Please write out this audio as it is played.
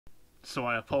So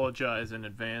I apologize in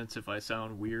advance if I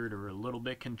sound weird or a little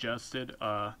bit congested.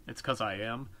 It's because I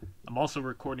am. I'm also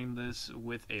recording this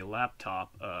with a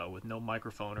laptop, with no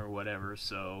microphone or whatever.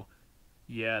 So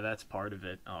yeah, that's part of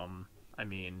it. I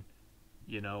mean,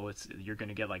 you're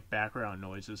gonna get like background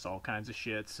noises, all kinds of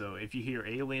shit. So if you hear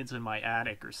aliens in my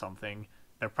attic or something,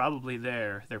 they're probably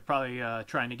there. They're probably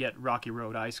trying to get Rocky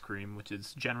Road ice cream, which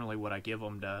is generally what I give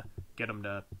them to get them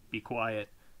to be quiet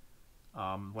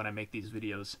when I make these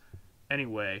videos.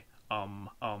 Anyway,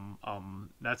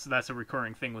 that's a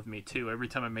recurring thing with me too. Every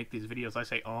time I make these videos, I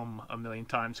say a million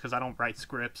times because I don't write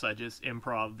scripts. I just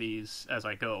improv these as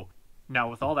I go. Now,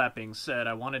 with all that being said,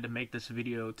 I wanted to make this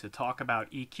video to talk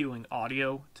about EQing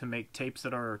audio to make tapes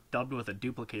that are dubbed with a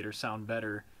duplicator sound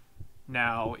better.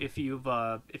 Now, if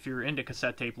you're into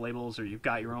cassette tape labels or you've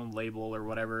got your own label or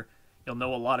whatever, you'll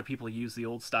know a lot of people use the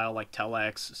old style like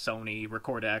Telex, Sony,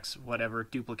 Recordex, whatever,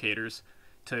 duplicators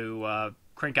to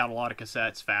crank out a lot of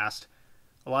cassettes fast.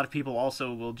 A lot of people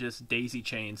also will just daisy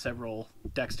chain several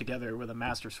decks together with a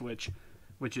master switch,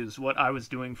 which is what I was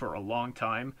doing for a long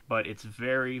time, but it's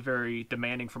very, very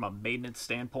demanding from a maintenance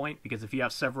standpoint, because if you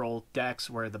have several decks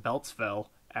where the belts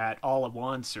fell at all at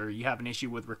once, or you have an issue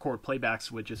with record playback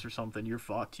switches or something, you're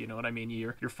fucked. You know what I mean?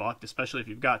 You're fucked, especially if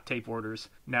you've got tape orders.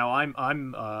 Now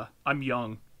I'm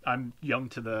young. I'm young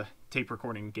to the tape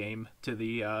recording game, to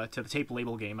the tape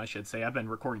label game, I should say. I've been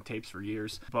recording tapes for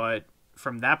years, but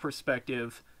from that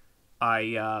perspective,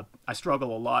 I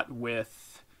struggle a lot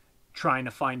with trying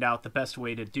to find out the best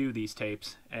way to do these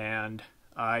tapes, and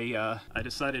I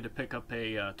decided to pick up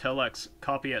a Telex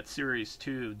Copyette Series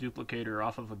 2 duplicator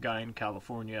off of a guy in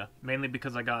California, mainly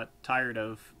because I got tired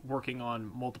of working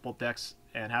on multiple decks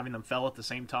and having them fail at the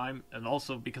same time, and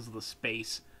also because of the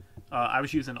space. I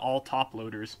was using all top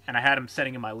loaders, and I had them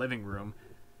setting in my living room,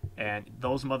 and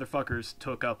those motherfuckers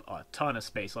took up a ton of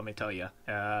space, let me tell you.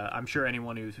 I'm sure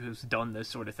anyone who's done this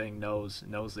sort of thing knows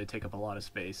they take up a lot of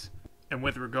space. And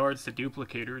with regards to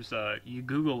duplicators, you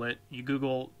Google it, you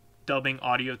Google dubbing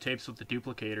audio tapes with the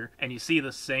duplicator, and you see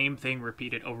the same thing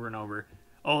repeated over and over.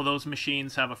 Oh, those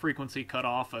machines have a frequency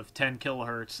cutoff of 10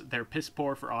 kilohertz. They're piss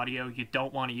poor for audio. You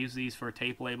don't want to use these for a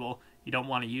tape label. You don't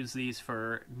want to use these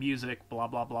for music, blah,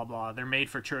 blah, blah, blah. They're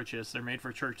made for churches. They're made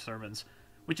for church sermons,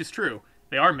 which is true.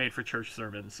 They are made for church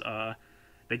sermons.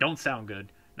 They don't sound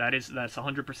good. That's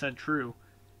 100% true.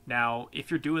 Now, if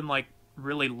you're doing like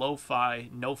really lo-fi,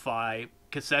 no-fi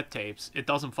cassette tapes, it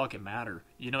doesn't fucking matter.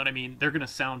 You know what I mean? They're gonna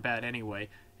sound bad anyway,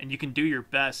 and you can do your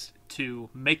best to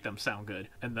make them sound good.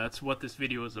 And that's what this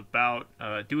video is about,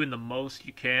 doing the most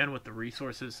you can with the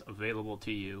resources available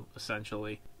to you,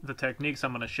 essentially. The techniques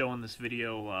I'm going to show in this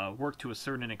video work to a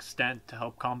certain extent to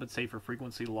help compensate for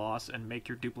frequency loss and make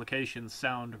your duplications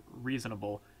sound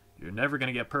reasonable. You're never going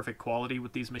to get perfect quality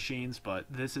with these machines, but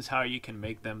this is how you can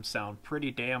make them sound pretty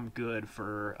damn good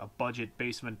for a budget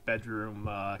basement bedroom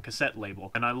cassette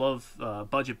label. And I love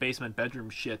budget basement bedroom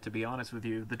shit, to be honest with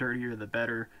you. The dirtier the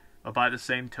better. But by the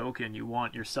same token, you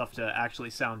want your stuff to actually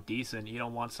sound decent. You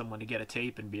don't want someone to get a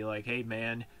tape and be like, hey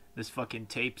man, this fucking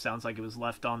tape sounds like it was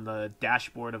left on the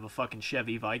dashboard of a fucking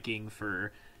Chevy Viking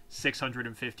for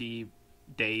 650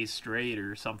 days straight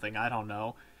or something. I don't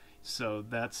know. So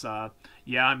that's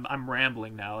yeah, I'm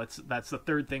rambling now. That's the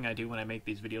third thing I do when I make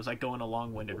these videos. I go into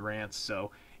long-winded rants,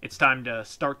 so it's time to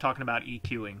start talking about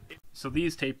EQing. So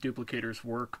these tape duplicators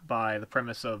work by the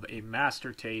premise of a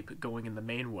master tape going in the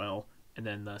main well, and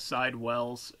then the side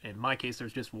wells, in my case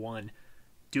there's just one,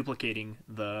 duplicating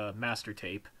the master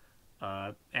tape.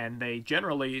 And they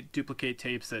generally duplicate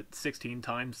tapes at 16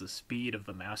 times the speed of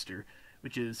the master,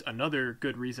 which is another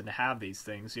good reason to have these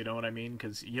things, you know what I mean?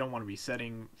 Because you don't want to be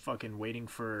waiting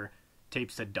for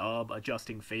tapes to dub,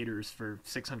 adjusting faders for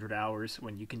 600 hours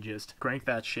when you can just crank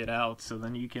that shit out, so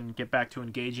then you can get back to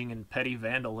engaging in petty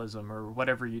vandalism or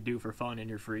whatever you do for fun in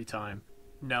your free time.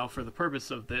 Now, for the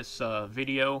purpose of this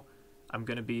video, I'm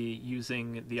going to be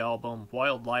using the album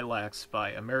Wild Lilacs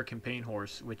by American Paint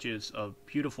Horse, which is a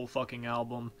beautiful fucking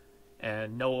album,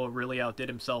 and Noah really outdid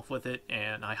himself with it,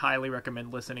 and I highly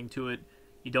recommend listening to it.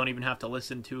 You don't even have to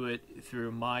listen to it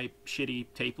through my shitty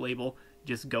tape label.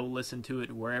 Just go listen to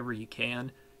it wherever you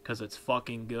can, because it's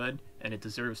fucking good, and it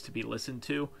deserves to be listened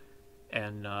to.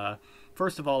 And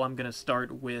first of all, I'm going to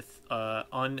start with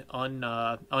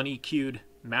uneq'd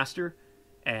master,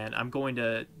 and I'm going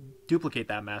to duplicate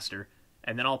that master.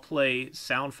 And then I'll play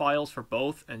sound files for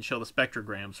both and show the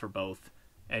spectrograms for both.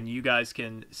 And you guys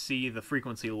can see the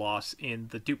frequency loss in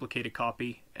the duplicated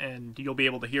copy, and you'll be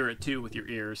able to hear it too with your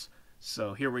ears.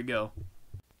 So here we go.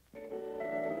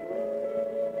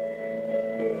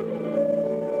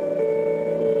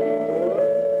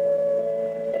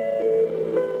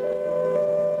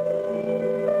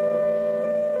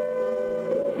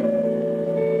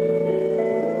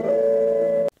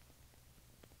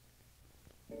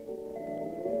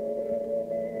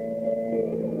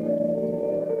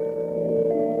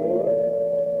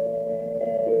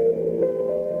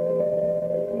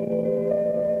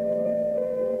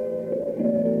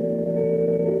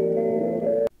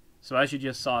 So as you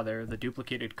just saw there, the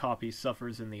duplicated copy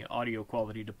suffers in the audio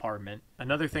quality department.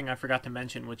 Another thing I forgot to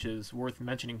mention, which is worth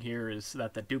mentioning here, is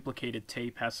that the duplicated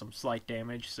tape has some slight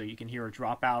damage, so you can hear a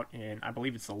dropout in, I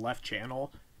believe it's the left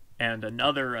channel. And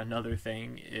another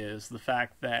thing is the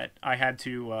fact that I had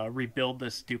to rebuild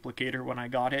this duplicator when I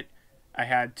got it. I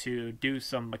had to do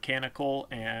some mechanical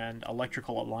and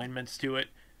electrical alignments to it.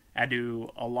 I had to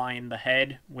align the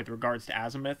head with regards to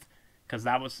azimuth, because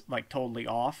that was like totally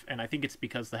off, and I think it's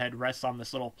because the head rests on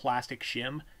this little plastic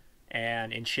shim,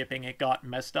 and in shipping it got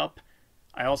messed up.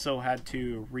 I also had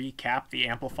to recap the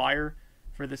amplifier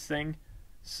for this thing,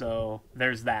 so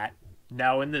there's that.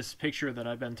 Now in this picture that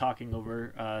I've been talking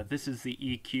over, this is the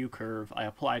EQ curve I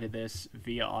apply to this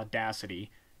via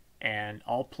Audacity, and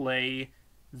I'll play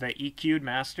the EQ'd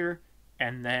master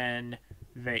and then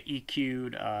the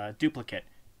EQ'd duplicate.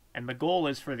 And the goal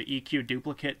is for the EQ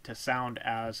duplicate to sound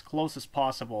as close as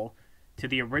possible to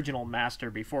the original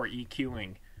master before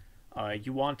EQing.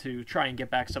 You want to try and get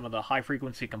back some of the high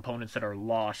frequency components that are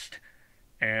lost.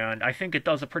 And I think it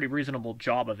does a pretty reasonable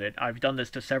job of it. I've done this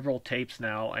to several tapes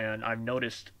now, and I've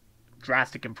noticed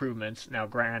drastic improvements. Now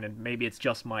granted, maybe it's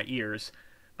just my ears,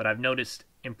 but I've noticed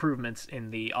improvements in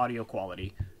the audio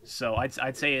quality. So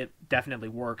I'd say it definitely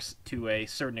works to a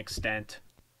certain extent.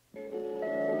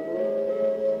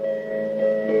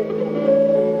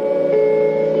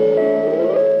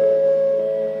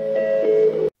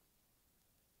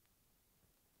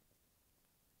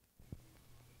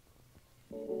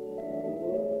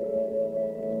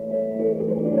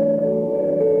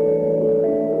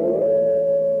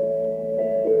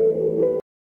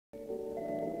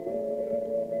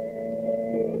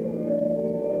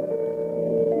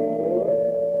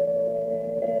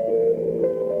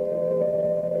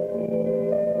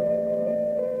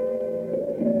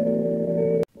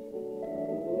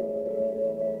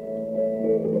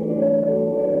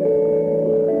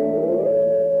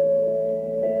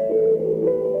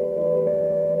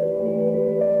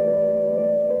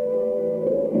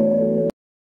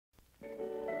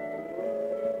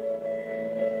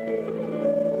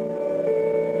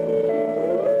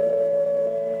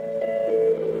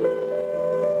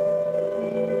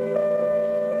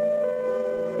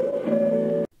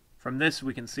 From this,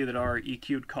 we can see that our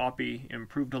EQ'd copy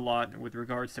improved a lot with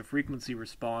regards to frequency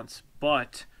response,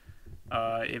 but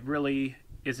it really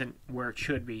isn't where it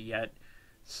should be yet.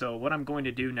 So what I'm going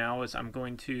to do now is I'm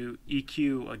going to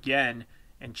EQ again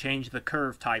and change the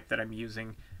curve type that I'm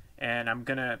using, and I'm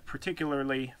going to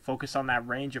particularly focus on that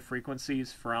range of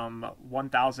frequencies from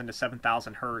 1000 to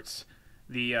 7000 hertz,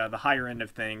 the higher end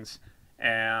of things,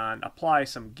 and apply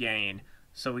some gain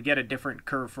so we get a different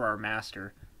curve for our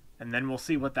master. And then we'll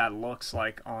see what that looks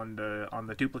like on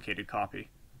the duplicated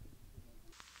copy.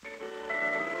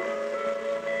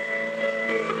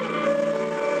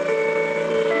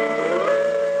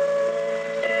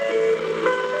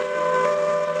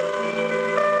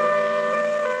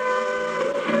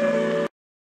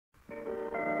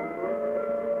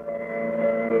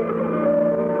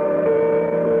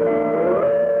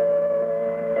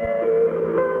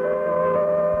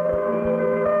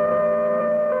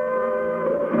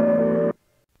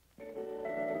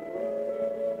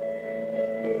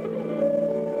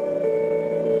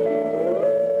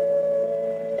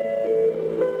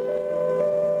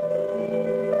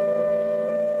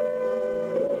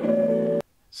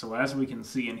 So as we can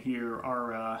see in here,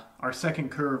 our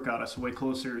second curve got us way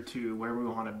closer to where we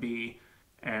want to be.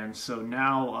 And so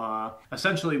now,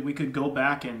 essentially, we could go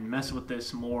back and mess with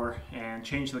this more and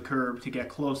change the curve to get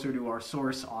closer to our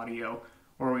source audio,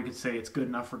 or we could say it's good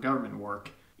enough for government work.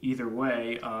 Either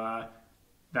way,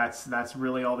 that's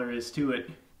really all there is to it.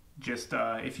 Just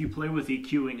if you play with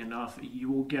EQing enough,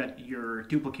 you will get your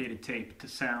duplicated tape to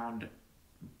sound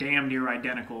damn near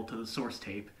identical to the source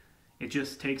tape. It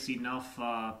just takes enough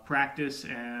practice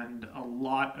and a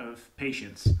lot of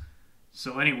patience.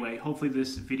 So anyway, hopefully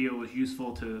this video was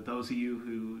useful to those of you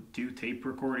who do tape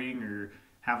recording or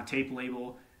have a tape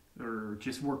label or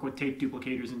just work with tape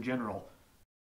duplicators in general.